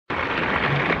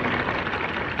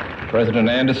President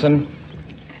Anderson,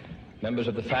 members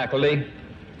of the faculty,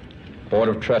 Board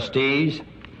of Trustees,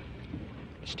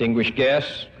 distinguished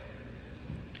guests,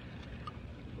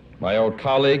 my old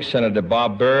colleague, Senator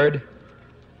Bob Byrd,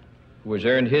 who has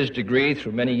earned his degree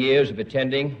through many years of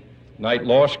attending Knight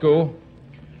Law School,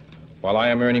 while I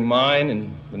am earning mine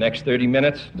in the next 30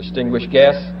 minutes, distinguished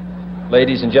guests,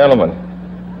 ladies and gentlemen.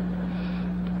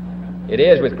 It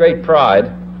is with great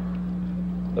pride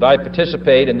that I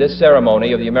participate in this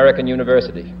ceremony of the American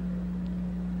University,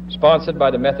 sponsored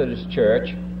by the Methodist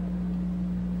Church,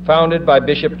 founded by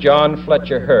Bishop John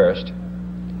Fletcher Hurst,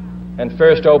 and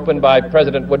first opened by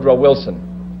President Woodrow Wilson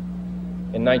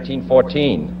in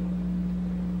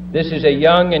 1914. This is a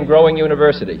young and growing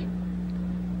university,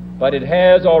 but it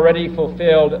has already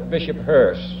fulfilled Bishop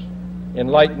Hurst's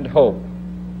enlightened hope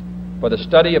for the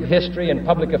study of history and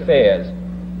public affairs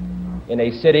in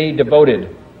a city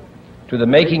devoted to the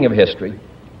making of history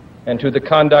and to the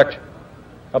conduct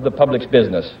of the public's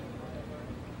business.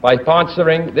 By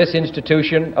sponsoring this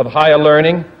institution of higher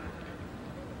learning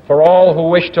for all who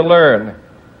wish to learn,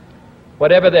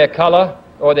 whatever their color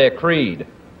or their creed,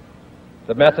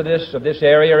 the Methodists of this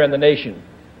area and the nation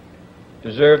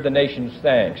deserve the nation's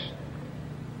thanks.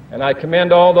 And I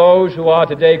commend all those who are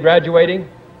today graduating.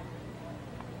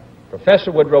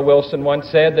 Professor Woodrow Wilson once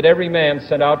said that every man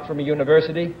sent out from a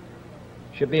university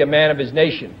should be a man of his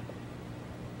nation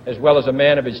as well as a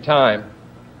man of his time.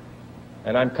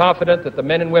 And I'm confident that the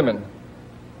men and women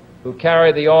who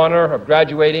carry the honor of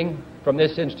graduating from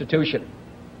this institution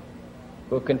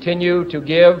will continue to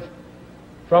give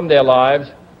from their lives,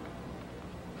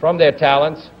 from their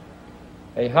talents,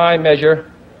 a high measure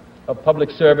of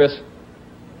public service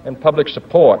and public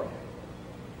support.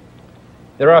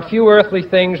 There are few earthly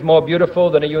things more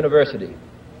beautiful than a university,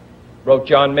 wrote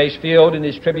John Masefield in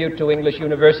his tribute to English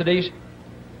universities,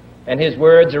 and his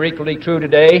words are equally true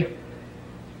today.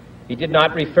 He did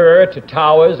not refer to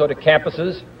towers or to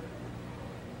campuses.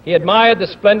 He admired the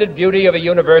splendid beauty of a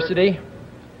university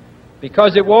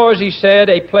because it was, he said,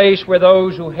 a place where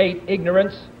those who hate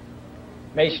ignorance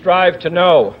may strive to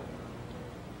know,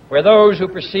 where those who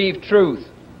perceive truth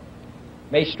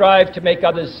may strive to make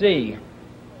others see.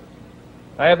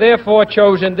 I have therefore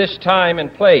chosen this time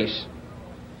and place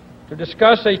to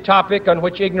discuss a topic on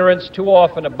which ignorance too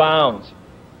often abounds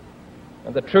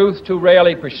and the truth too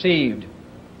rarely perceived,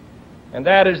 and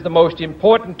that is the most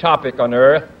important topic on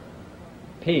earth: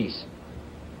 peace.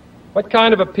 What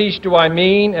kind of a peace do I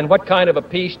mean, and what kind of a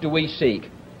peace do we seek?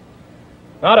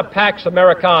 Not a Pax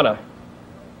Americana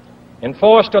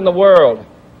enforced on the world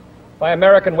by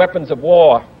American weapons of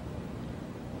war,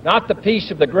 not the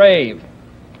peace of the grave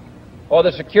or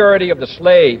the security of the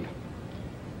slave.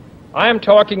 I am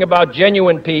talking about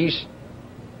genuine peace,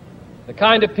 the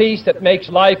kind of peace that makes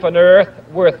life on earth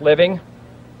worth living,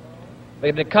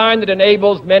 the kind that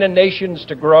enables men and nations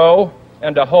to grow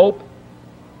and to hope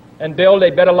and build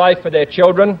a better life for their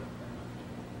children.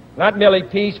 Not merely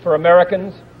peace for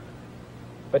Americans,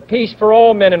 but peace for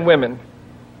all men and women.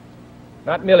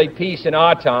 Not merely peace in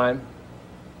our time,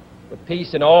 but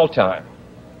peace in all time.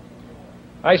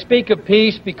 I speak of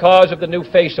peace because of the new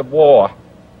face of war.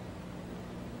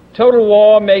 Total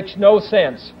war makes no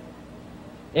sense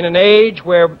in an age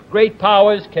where great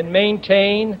powers can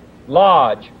maintain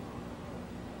large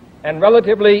and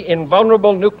relatively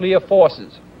invulnerable nuclear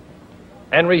forces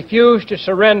and refuse to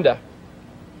surrender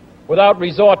without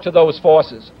resort to those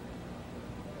forces.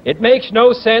 It makes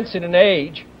no sense in an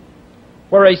age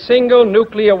where a single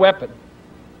nuclear weapon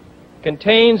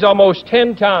contains almost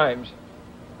 10 times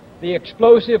the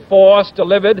explosive force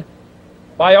delivered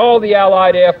by all the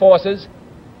Allied air forces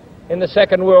in the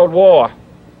Second World War.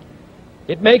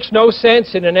 It makes no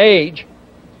sense in an age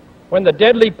when the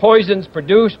deadly poisons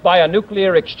produced by a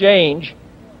nuclear exchange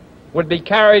would be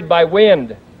carried by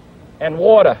wind and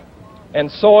water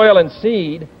and soil and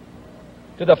seed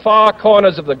to the far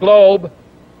corners of the globe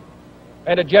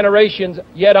and to generations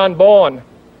yet unborn.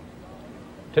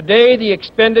 Today, the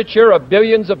expenditure of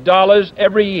billions of dollars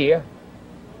every year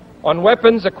on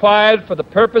weapons acquired for the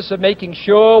purpose of making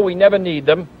sure we never need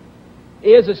them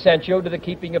is essential to the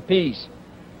keeping of peace.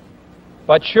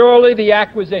 But surely the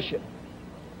acquisition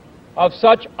of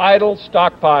such idle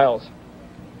stockpiles,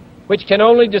 which can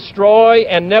only destroy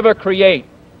and never create,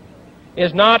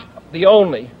 is not the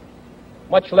only,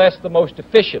 much less the most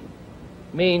efficient,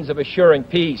 means of assuring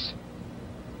peace.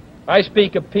 I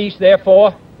speak of peace,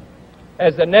 therefore,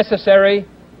 as the necessary,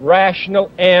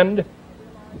 rational end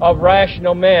of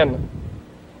rational men.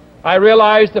 I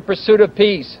realize the pursuit of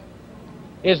peace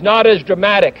is not as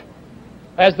dramatic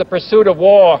as the pursuit of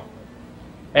war,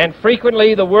 and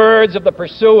frequently the words of the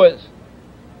pursuers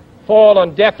fall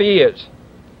on deaf ears,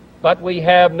 but we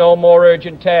have no more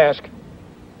urgent task.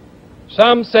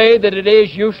 Some say that it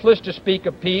is useless to speak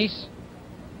of peace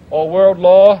or world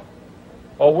law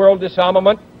or world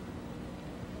disarmament,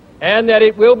 and that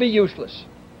it will be useless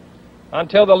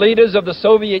until the leaders of the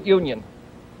Soviet Union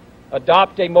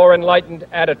adopt a more enlightened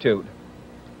attitude.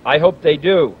 I hope they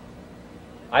do.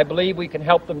 I believe we can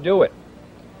help them do it.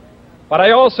 But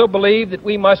I also believe that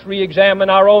we must re-examine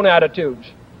our own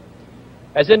attitudes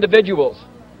as individuals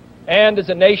and as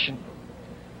a nation,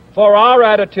 for our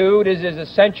attitude is as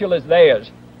essential as theirs.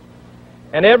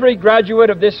 And every graduate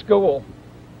of this school,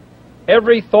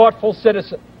 every thoughtful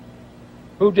citizen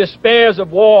who despairs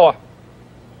of war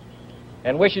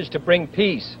and wishes to bring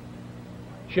peace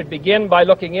should begin by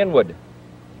looking inward,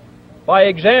 by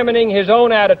examining his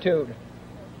own attitude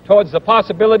towards the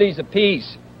possibilities of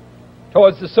peace,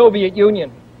 towards the Soviet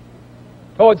Union,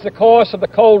 towards the course of the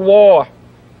Cold War,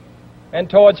 and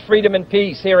towards freedom and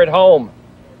peace here at home.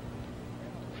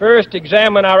 First,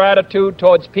 examine our attitude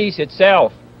towards peace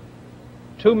itself.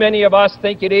 Too many of us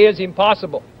think it is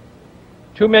impossible.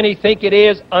 Too many think it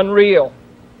is unreal.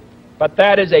 But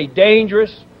that is a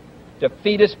dangerous,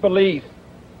 defeatist belief.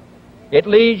 It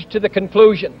leads to the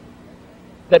conclusion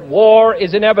that war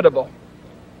is inevitable,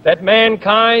 that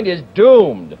mankind is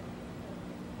doomed,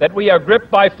 that we are gripped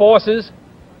by forces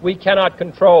we cannot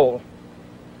control.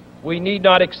 We need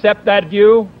not accept that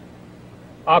view.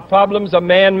 Our problems are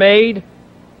man-made.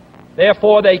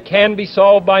 Therefore, they can be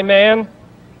solved by man,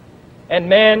 and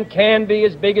man can be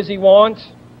as big as he wants.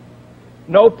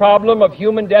 No problem of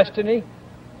human destiny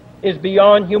is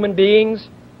beyond human beings.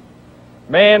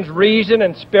 Man's reason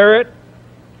and spirit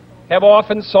have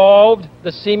often solved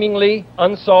the seemingly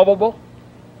unsolvable,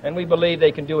 and we believe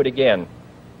they can do it again.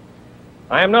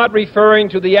 I am not referring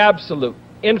to the absolute,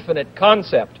 infinite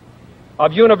concept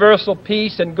of universal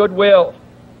peace and goodwill,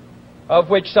 of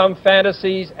which some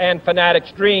fantasies and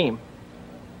fanatics dream.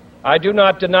 I do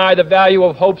not deny the value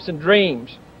of hopes and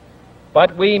dreams,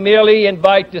 but we merely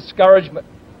invite discouragement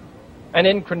and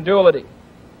incredulity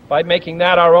by making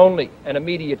that our only and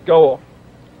immediate goal.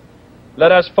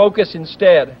 Let us focus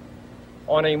instead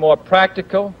on a more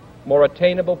practical, more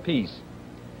attainable peace,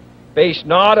 based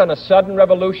not on a sudden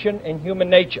revolution in human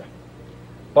nature,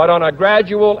 but on a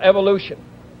gradual evolution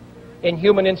in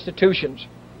human institutions,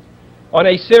 on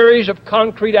a series of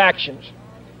concrete actions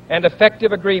and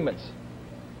effective agreements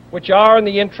which are in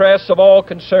the interests of all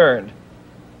concerned.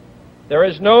 There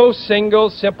is no single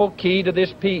simple key to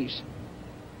this peace,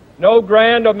 no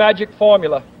grand or magic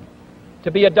formula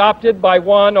to be adopted by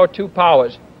one or two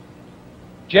powers.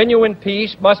 Genuine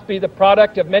peace must be the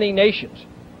product of many nations,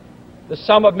 the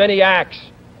sum of many acts.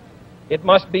 It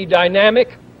must be dynamic,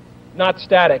 not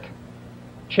static,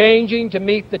 changing to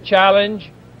meet the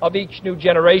challenge of each new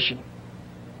generation.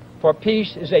 For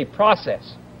peace is a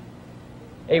process,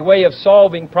 a way of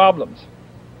solving problems.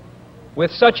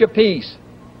 With such a peace,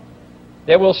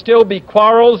 there will still be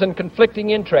quarrels and conflicting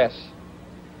interests,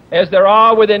 as there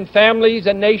are within families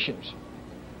and nations.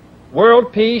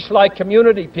 World peace, like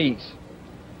community peace,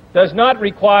 does not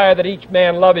require that each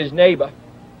man love his neighbor.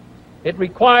 It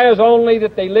requires only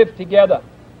that they live together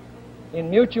in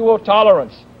mutual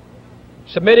tolerance,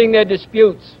 submitting their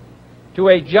disputes to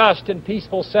a just and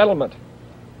peaceful settlement.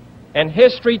 And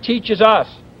history teaches us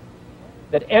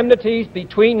that enmities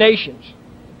between nations,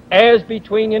 as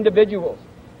between individuals,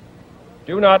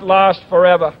 do not last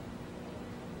forever.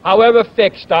 However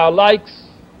fixed our likes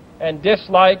and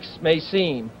dislikes may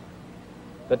seem,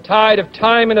 the tide of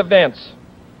time and events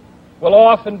will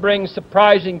often bring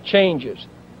surprising changes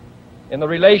in the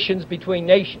relations between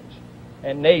nations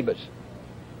and neighbors.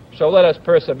 So let us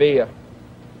persevere.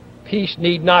 Peace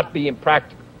need not be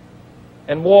impractical,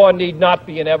 and war need not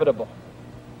be inevitable.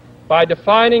 By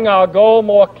defining our goal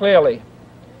more clearly,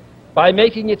 by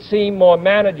making it seem more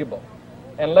manageable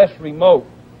and less remote,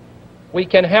 we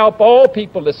can help all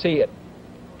people to see it,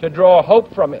 to draw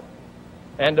hope from it,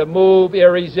 and to move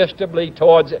irresistibly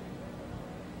towards it.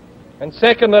 And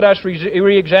second, let us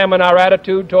re-examine our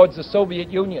attitude towards the Soviet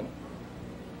Union.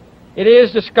 It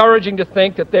is discouraging to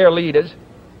think that their leaders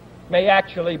may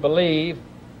actually believe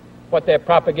what their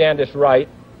propagandists write.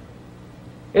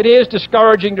 It is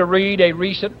discouraging to read a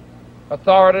recent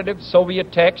authoritative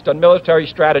Soviet text on military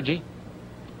strategy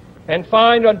and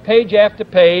find on page after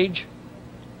page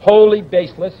wholly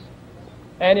baseless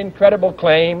and incredible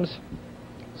claims,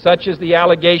 such as the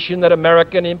allegation that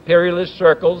American imperialist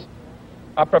circles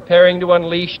are preparing to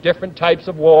unleash different types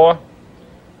of war,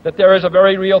 that there is a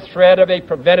very real threat of a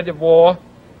preventative war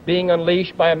being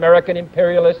unleashed by American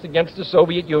imperialists against the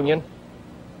Soviet Union,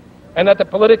 and that the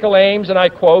political aims, and I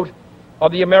quote,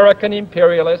 of the American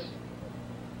imperialists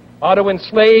are to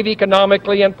enslave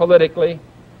economically and politically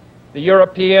the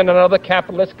European and other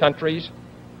capitalist countries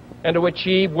and to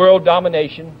achieve world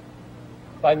domination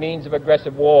by means of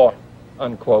aggressive war,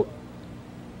 unquote.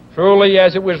 Truly,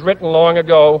 as it was written long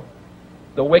ago,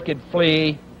 the wicked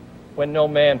flee when no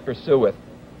man pursueth.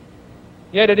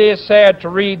 Yet it is sad to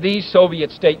read these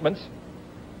Soviet statements,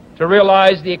 to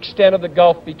realize the extent of the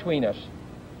gulf between us.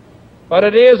 But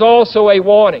it is also a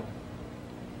warning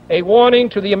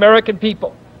to the American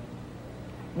people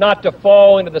not to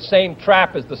fall into the same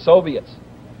trap as the Soviets,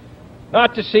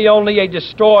 not to see only a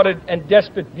distorted and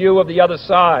desperate view of the other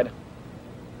side,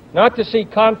 not to see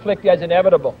conflict as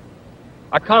inevitable,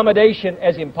 accommodation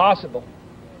as impossible,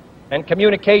 and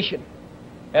communication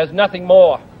as nothing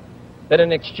more than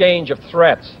an exchange of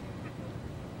threats.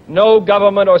 No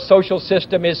government or social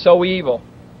system is so evil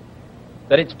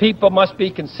that its people must be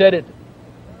considered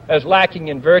as lacking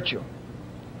in virtue.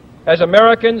 As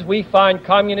Americans, we find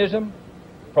communism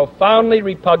profoundly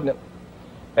repugnant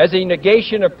as a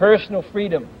negation of personal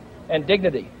freedom and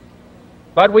dignity.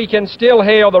 But we can still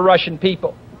hail the Russian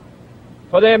people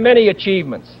for their many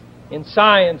achievements in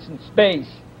science and space,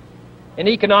 in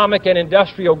economic and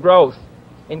industrial growth,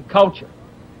 in culture,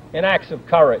 in acts of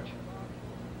courage.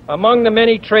 Among the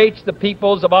many traits the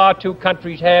peoples of our two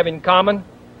countries have in common,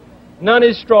 none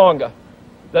is stronger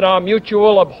than our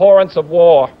mutual abhorrence of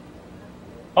war.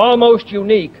 Almost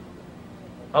unique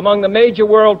among the major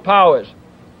world powers,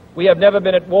 we have never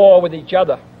been at war with each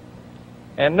other,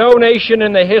 and no nation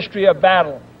in the history of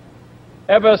battle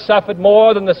ever suffered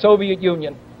more than the Soviet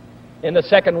Union in the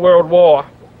Second World War.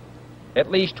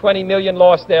 At least 20 million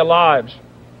lost their lives.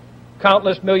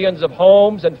 Countless millions of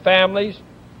homes and families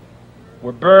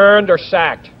were burned or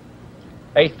sacked.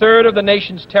 A third of the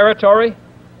nation's territory,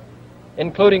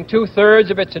 including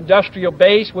two-thirds of its industrial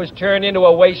base, was turned into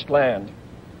a wasteland,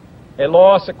 a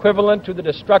loss equivalent to the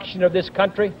destruction of this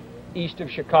country east of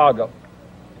Chicago.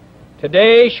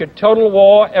 Today, should total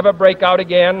war ever break out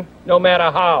again, no matter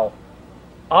how,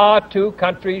 our two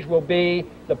countries will be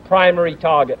the primary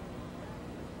target.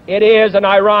 It is an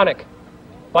ironic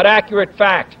but accurate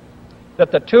fact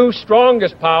that the two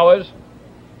strongest powers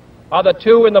are the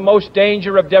two in the most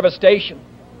danger of devastation.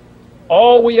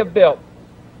 All we have built,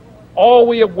 all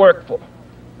we have worked for,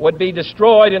 would be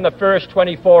destroyed in the first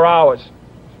 24 hours.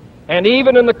 And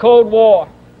even in the Cold War,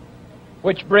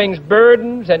 which brings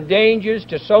burdens and dangers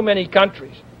to so many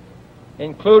countries,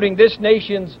 including this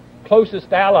nation's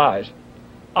closest allies,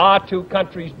 our two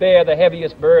countries bear the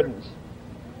heaviest burdens.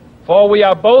 For we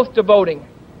are both devoting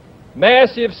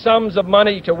massive sums of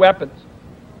money to weapons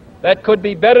that could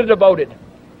be better devoted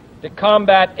to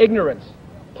combat ignorance,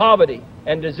 poverty,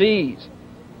 and disease.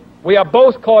 We are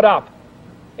both caught up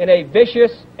in a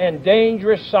vicious and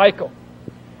dangerous cycle,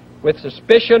 with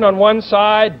suspicion on one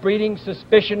side breeding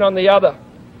suspicion on the other,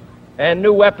 and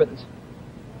new weapons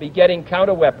begetting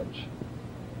counter-weapons.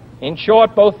 In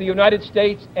short, both the United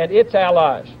States and its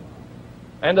allies,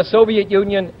 and the Soviet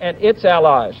Union and its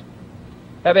allies,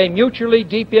 have a mutually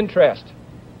deep interest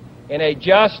in a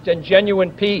just and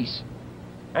genuine peace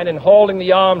and in holding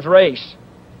the arms race.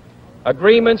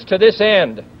 Agreements to this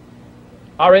end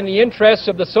are in the interests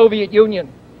of the Soviet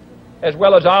Union as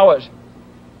well as ours,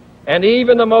 and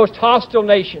even the most hostile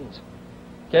nations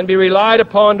can be relied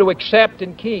upon to accept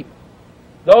and keep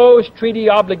those treaty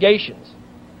obligations,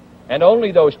 and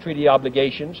only those treaty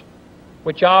obligations,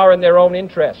 which are in their own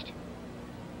interest.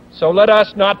 So let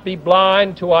us not be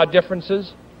blind to our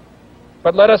differences,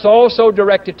 but let us also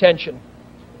direct attention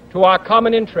to our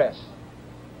common interests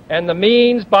and the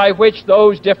means by which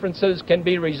those differences can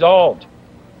be resolved.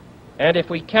 And if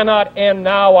we cannot end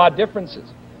now our differences,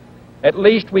 at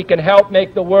least we can help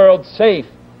make the world safe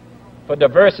for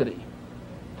diversity.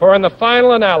 For in the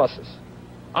final analysis,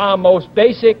 our most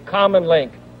basic common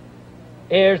link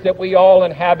is that we all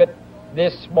inhabit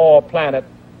this small planet.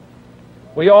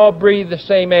 We all breathe the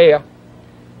same air.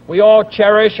 We all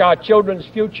cherish our children's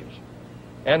futures,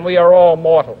 and we are all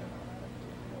mortal.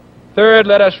 Third,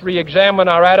 let us re-examine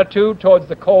our attitude towards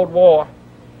the Cold War,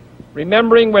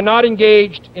 remembering we're not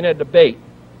engaged in a debate,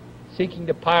 seeking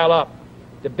to pile up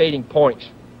debating points.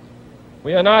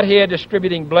 We are not here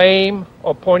distributing blame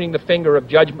or pointing the finger of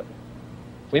judgment.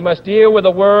 We must deal with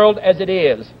the world as it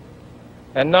is,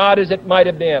 and not as it might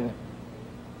have been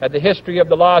had the history of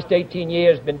the last 18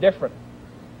 years been different.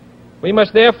 We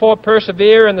must therefore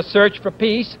persevere in the search for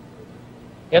peace,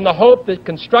 in the hope that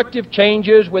constructive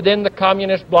changes within the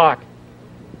communist bloc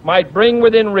might bring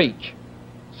within reach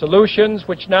solutions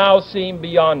which now seem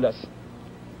beyond us.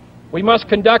 We must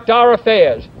conduct our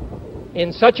affairs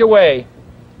in such a way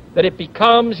that it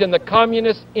becomes in the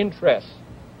communist interest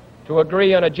to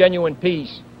agree on a genuine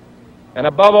peace, and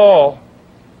above all,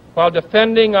 while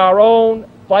defending our own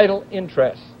vital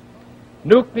interests,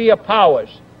 nuclear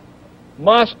powers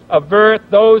must avert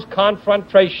those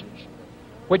confrontations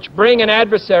which bring an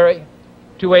adversary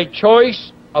to a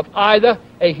choice of either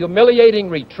a humiliating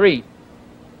retreat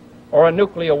or a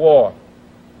nuclear war.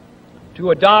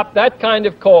 To adopt that kind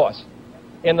of course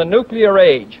in the nuclear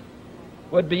age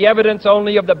would be evidence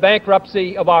only of the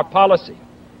bankruptcy of our policy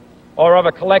or of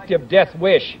a collective death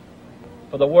wish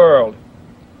for the world.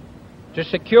 To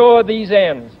secure these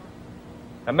ends,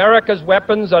 America's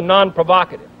weapons are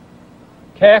non-provocative,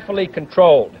 carefully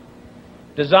controlled,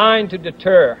 designed to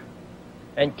deter,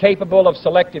 and capable of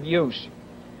selective use.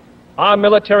 Our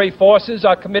military forces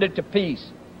are committed to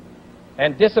peace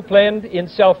and disciplined in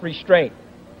self-restraint.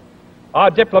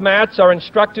 Our diplomats are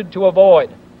instructed to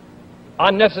avoid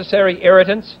unnecessary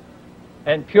irritants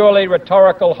and purely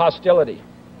rhetorical hostility,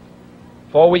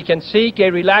 for we can seek a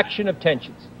relaxation of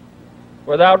tensions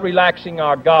without relaxing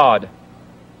our guard.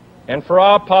 And for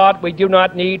our part, we do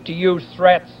not need to use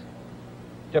threats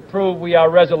to prove we are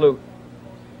resolute.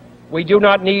 We do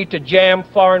not need to jam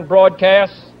foreign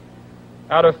broadcasts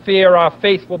out of fear our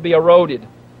faith will be eroded.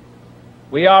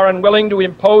 We are unwilling to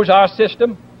impose our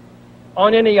system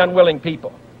on any unwilling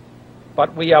people,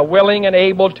 but we are willing and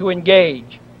able to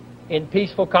engage in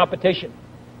peaceful competition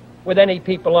with any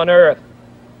people on earth.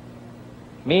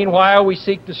 Meanwhile, we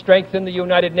seek to strengthen the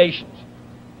United Nations,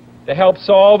 to help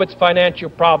solve its financial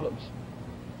problems,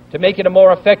 to make it a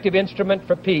more effective instrument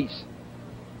for peace,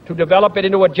 to develop it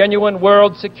into a genuine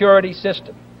world security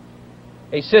system,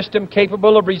 a system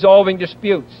capable of resolving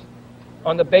disputes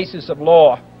on the basis of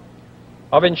law,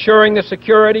 of ensuring the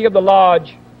security of the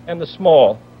large and the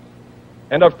small,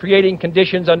 and of creating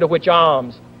conditions under which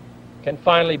arms can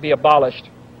finally be abolished.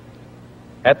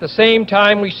 At the same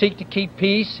time, we seek to keep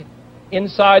peace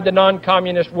inside the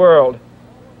non-communist world,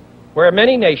 where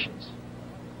many nations,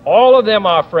 all of them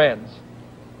our friends,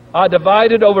 are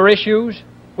divided over issues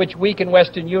which weaken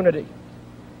Western unity,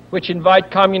 which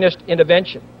invite communist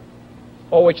intervention,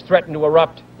 or which threaten to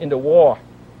erupt into war.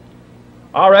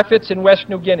 Our efforts in West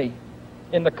New Guinea,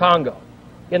 in the Congo,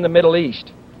 in the Middle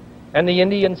East, and the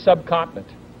Indian subcontinent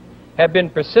have been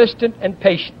persistent and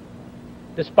patient,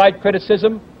 despite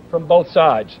criticism from both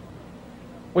sides.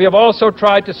 We have also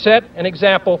tried to set an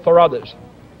example for others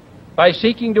by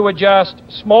seeking to adjust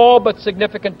small but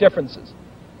significant differences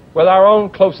with our own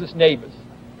closest neighbors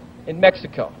in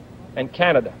Mexico and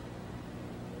Canada.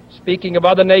 Speaking of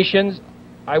other nations,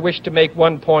 I wish to make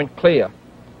one point clear.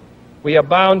 We are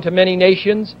bound to many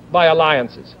nations by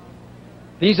alliances.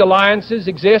 These alliances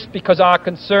exist because our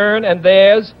concern and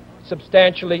theirs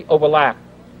substantially overlap.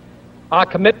 Our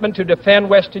commitment to defend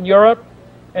Western Europe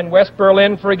and West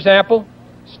Berlin, for example,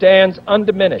 stands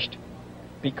undiminished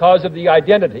because of the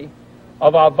identity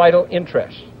of our vital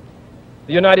interests.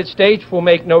 The United States will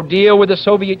make no deal with the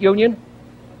Soviet Union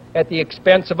at the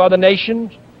expense of other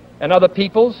nations and other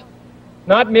peoples,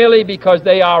 not merely because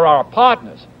they are our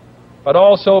partners, but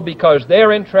also because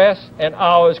their interests and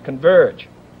ours converge.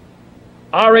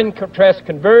 Our interests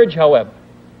converge, however,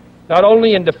 not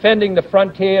only in defending the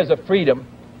frontiers of freedom,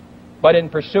 but in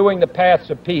pursuing the paths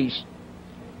of peace.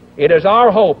 It is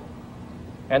our hope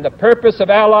and the purpose of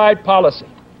Allied policy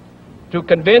to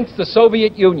convince the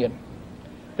Soviet Union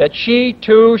that she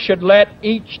too should let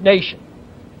each nation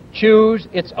choose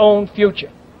its own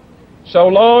future, so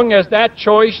long as that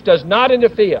choice does not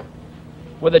interfere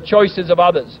with the choices of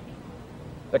others.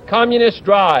 The communist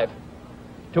drive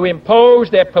to impose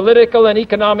their political and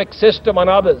economic system on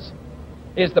others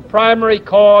is the primary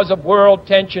cause of world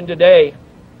tension today.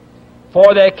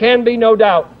 For there can be no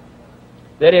doubt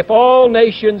that if all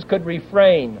nations could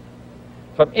refrain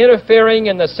from interfering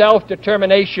in the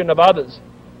self-determination of others,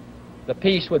 the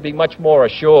peace would be much more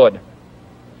assured.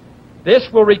 This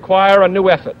will require a new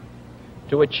effort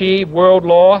to achieve world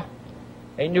law,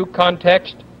 a new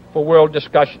context for world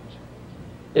discussions.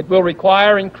 It will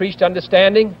require increased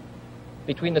understanding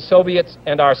between the Soviets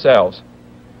and ourselves.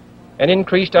 An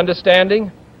increased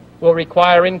understanding will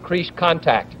require increased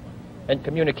contact and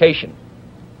communication.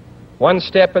 One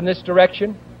step in this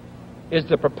direction is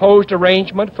the proposed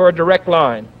arrangement for a direct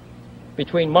line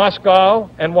between Moscow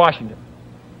and Washington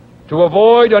to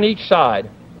avoid on each side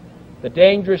the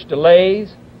dangerous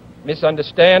delays,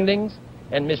 misunderstandings,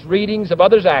 and misreadings of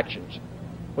others' actions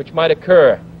which might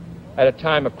occur at a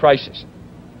time of crisis.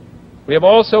 We have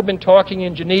also been talking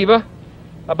in Geneva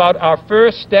about our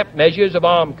first step measures of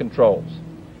arms controls,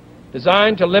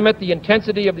 designed to limit the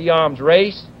intensity of the arms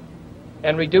race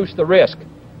and reduce the risk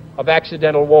of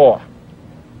accidental war.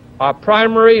 Our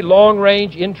primary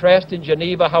long-range interest in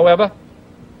Geneva, however,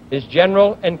 is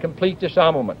general and complete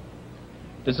disarmament,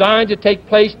 designed to take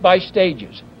place by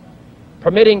stages,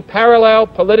 permitting parallel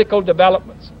political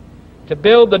developments to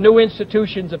build the new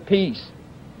institutions of peace,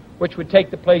 which would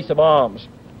take the place of arms.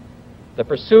 The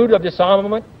pursuit of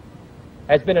disarmament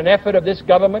has been an effort of this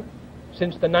government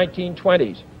since the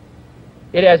 1920s.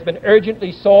 It has been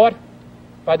urgently sought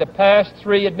by the past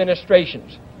 3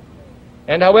 administrations.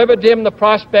 And however dim the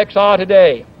prospects are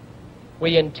today,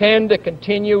 we intend to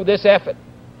continue this effort,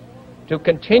 to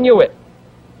continue it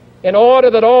in order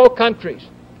that all countries,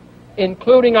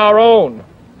 including our own,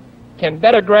 can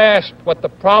better grasp what the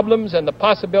problems and the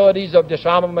possibilities of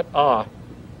disarmament are.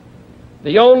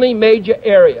 The only major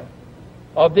area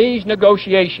of these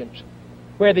negotiations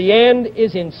where the end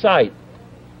is in sight,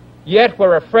 yet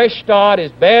where a fresh start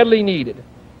is badly needed,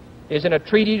 is in a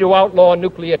treaty to outlaw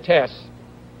nuclear tests.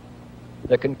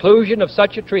 The conclusion of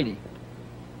such a treaty,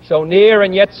 so near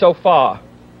and yet so far,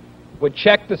 would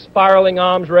check the spiraling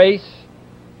arms race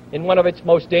in one of its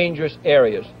most dangerous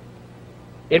areas.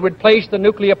 It would place the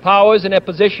nuclear powers in a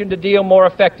position to deal more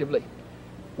effectively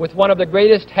with one of the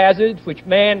greatest hazards which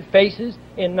man faces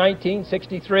in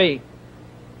 1963,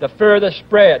 the further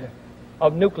spread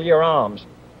of nuclear arms.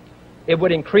 It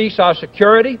would increase our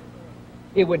security.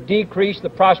 It would decrease the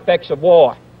prospects of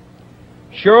war.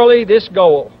 Surely this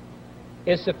goal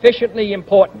is sufficiently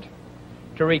important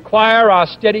to require our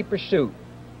steady pursuit,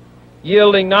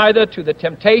 yielding neither to the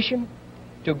temptation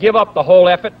to give up the whole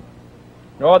effort,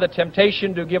 nor the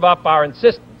temptation to give up our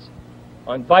insistence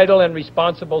on vital and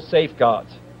responsible safeguards.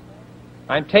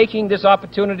 I'm taking this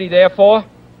opportunity, therefore,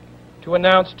 to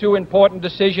announce 2 important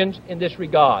decisions in this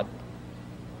regard.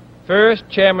 First,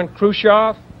 Chairman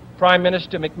Khrushchev, Prime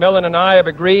Minister Macmillan, and I have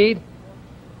agreed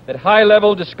that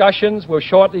high-level discussions will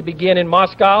shortly begin in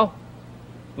Moscow,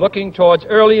 looking towards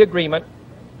early agreement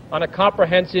on a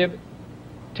comprehensive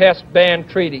test ban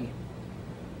treaty.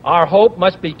 Our hope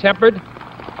must be tempered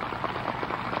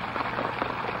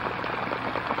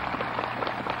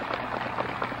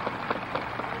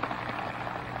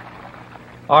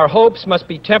Our hopes must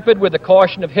be tempered with the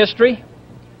caution of history,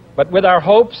 but with our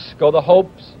hopes go the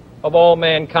hopes of all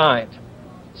mankind.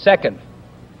 Second,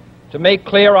 to make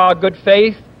clear our good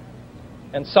faith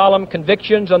and solemn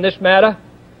convictions on this matter,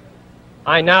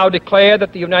 I now declare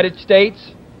that the United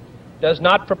States does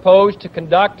not propose to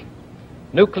conduct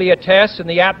nuclear tests in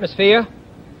the atmosphere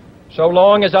so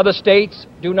long as other states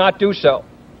do not do so.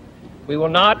 We will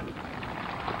not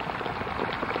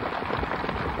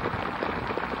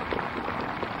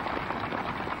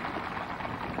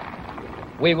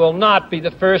be the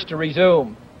first to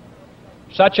resume.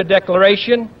 Such a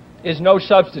declaration is no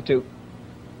substitute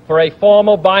for a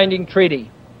formal binding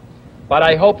treaty, but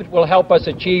I hope it will help us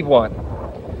achieve one.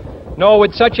 Nor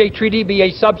would such a treaty be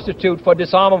a substitute for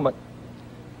disarmament,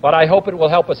 but I hope it will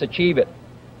help us achieve it.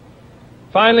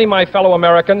 Finally, my fellow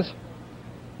Americans,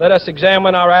 let us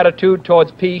examine our attitude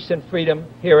towards peace and freedom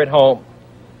here at home.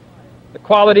 The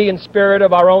quality and spirit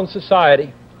of our own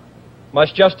society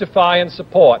must justify and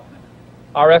support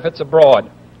our efforts abroad.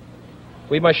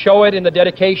 We must show it in the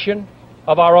dedication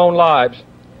of our own lives,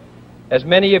 as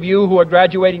many of you who are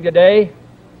graduating today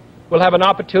will have an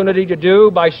opportunity to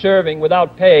do by serving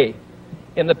without pay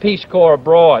in the Peace Corps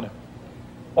abroad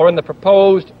or in the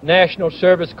proposed National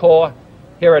Service Corps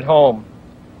here at home.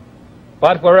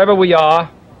 But wherever we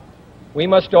are, we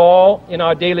must all, in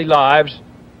our daily lives,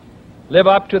 live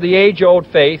up to the age-old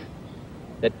faith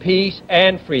that peace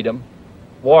and freedom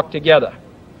walk together.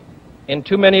 In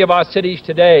too many of our cities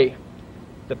today,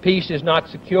 the peace is not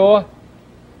secure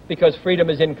because freedom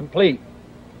is incomplete.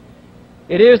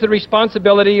 It is the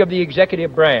responsibility of the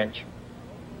executive branch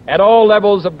at all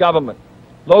levels of government,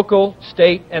 local,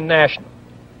 state, and national,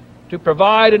 to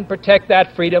provide and protect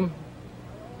that freedom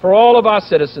for all of our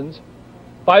citizens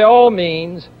by all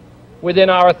means within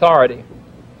our authority.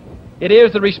 It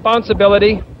is the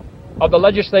responsibility of the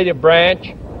legislative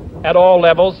branch at all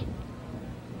levels,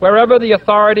 wherever the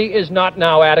authority is not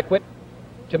now adequate,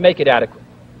 to make it adequate.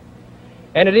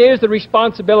 And it is the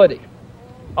responsibility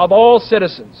of all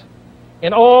citizens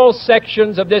in all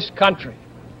sections of this country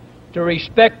to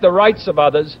respect the rights of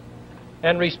others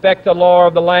and respect the law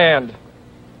of the land.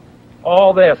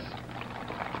 All this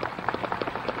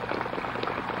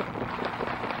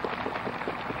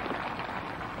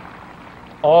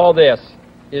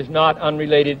is not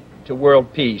unrelated to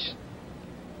world peace.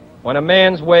 When a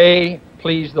man's way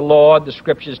please the Lord, the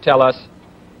Scriptures tell us,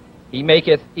 he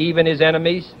maketh even his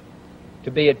enemies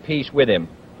to be at peace with him.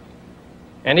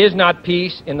 And is not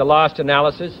peace, in the last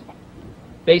analysis,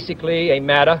 basically a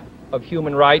matter of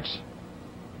human rights?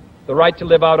 the right to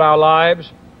live out our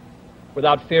lives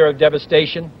without fear of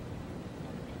devastation,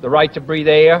 the right to breathe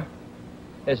air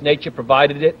as nature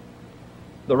provided it,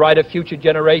 the right of future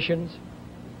generations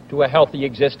to a healthy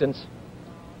existence.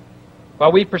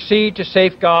 While we proceed to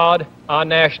safeguard our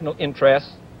national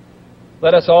interests,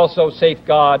 let us also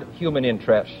safeguard human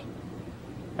interests.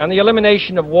 And the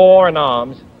elimination of war and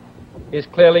arms is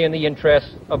clearly in the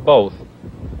interests of both.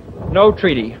 No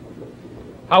treaty,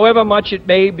 however much it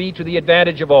may be to the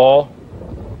advantage of all,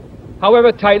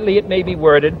 however tightly it may be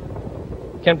worded,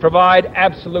 can provide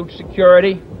absolute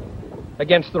security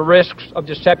against the risks of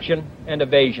deception and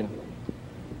evasion.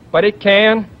 But it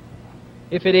can,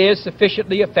 if it is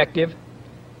sufficiently effective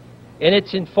in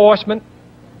its enforcement,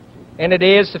 and it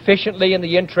is sufficiently in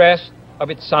the interest of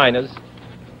its signers,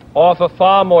 offer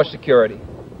far more security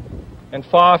and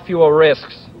far fewer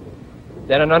risks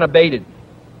than an unabated,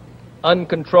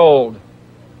 uncontrolled,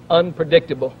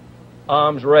 unpredictable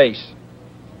arms race.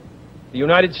 The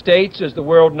United States, as the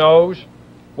world knows,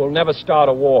 will never start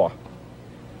a war.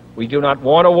 We do not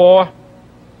want a war.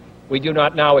 We do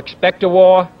not now expect a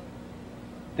war.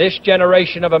 This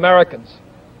generation of Americans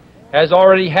has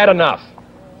already had enough,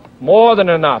 more than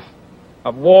enough,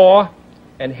 of war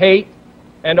and hate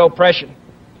and oppression.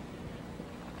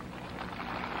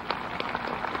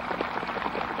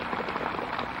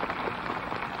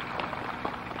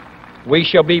 We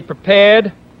shall be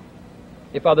prepared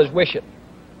if others wish it.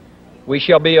 We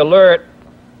shall be alert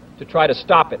to try to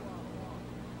stop it.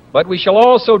 But we shall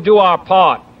also do our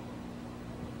part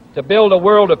to build a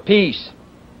world of peace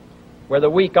where the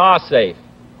weak are safe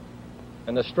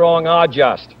and the strong are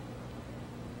just.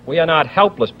 We are not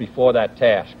helpless before that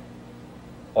task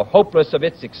or hopeless of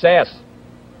its success.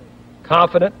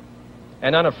 Confident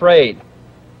and unafraid,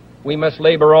 we must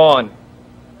labor on,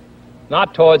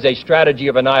 not towards a strategy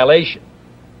of annihilation,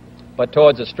 but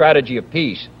towards a strategy of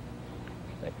peace.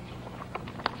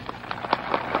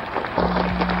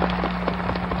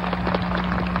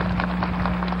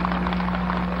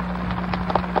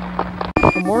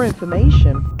 For more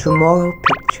information, Tomorrow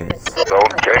Pictures.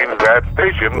 Don't change that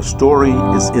station. The story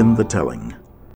is in the telling.